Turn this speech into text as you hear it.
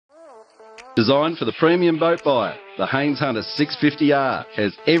Designed for the premium boat buyer, the Haines Hunter 650R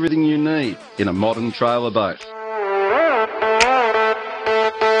has everything you need in a modern trailer boat.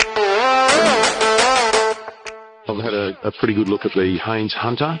 I've had a pretty good look at the Haines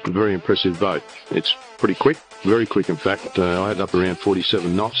Hunter. A very impressive boat. It's pretty quick, very quick in fact. I had it up around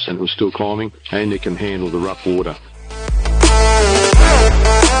 47 knots and it was still climbing, and it can handle the rough water.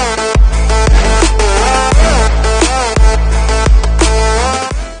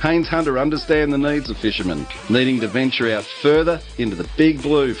 Haines Hunter understand the needs of fishermen, needing to venture out further into the big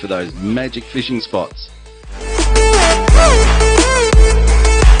blue for those magic fishing spots.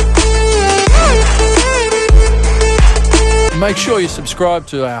 Make sure you subscribe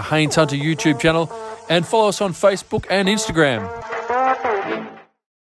to our Haines Hunter YouTube channel and follow us on Facebook and Instagram.